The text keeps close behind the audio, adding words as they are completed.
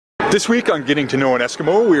This week on Getting to Know an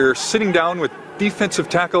Eskimo, we're sitting down with defensive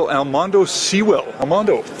tackle Almondo Sewell.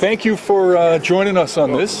 Almondo, thank you for joining us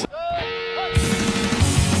on this.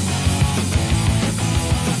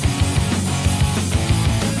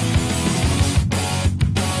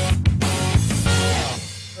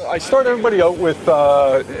 I start everybody out with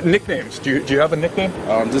nicknames. Do you have a nickname?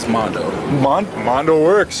 Just Mondo. Mondo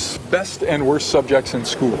works. Best and worst subjects in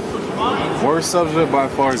school? Worst subject by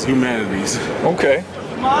far is humanities. Okay.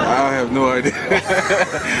 I have no idea.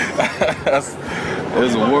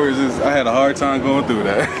 It's the worst. I had a hard time going through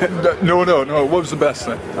that. No. What was the best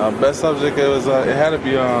thing? Best subject, it had to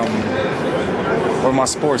be one of my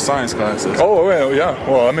sports science classes. Oh, well, yeah.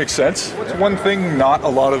 Well, that makes sense. What's one thing not a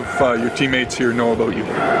lot of your teammates here know about you?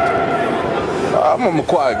 I'm a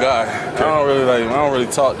quiet guy. Okay. I don't really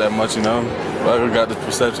talk that much, you know. I got this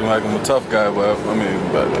perception like I'm a tough guy, but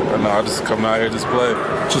I just come out here just play.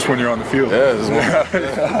 Just when you're on the field. Yeah, just when.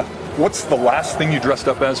 Yeah. What's the last thing you dressed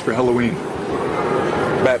up as for Halloween?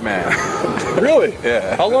 Batman. Really?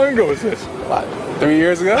 Yeah. How long ago was this? Like 3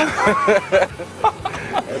 years ago. I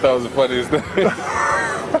thought it was the funniest thing.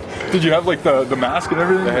 Did you have like the mask and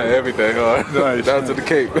everything? I had everything on. Nice. Down to the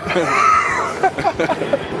cape.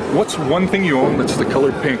 What's one thing you own that's the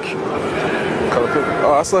color pink?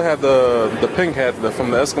 Oh, I still have the pink hat from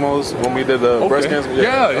the Eskimos when we did the breast cancer.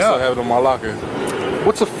 Yeah. I still have it in my locker.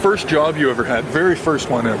 What's the first job you ever had? Very first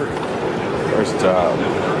one ever. First job.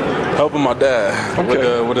 Helping my dad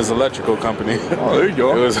with his electrical company. Oh, there you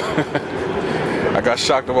go. It was. I got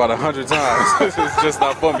shocked about 100 times. It's just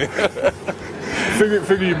not for me.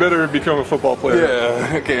 Figure you better become a football player.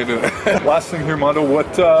 Yeah, I can't do that. Last thing here, Mondo,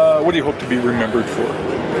 what do you hope to be remembered for?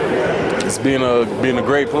 It's being a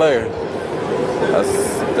great player.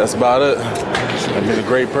 That's about it. And being a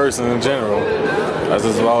great person in general.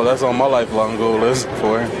 That's all my lifelong goal is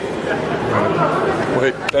for.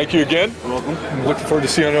 Wait, thank you again. You're welcome. I'm looking forward to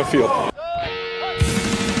seeing you on the field.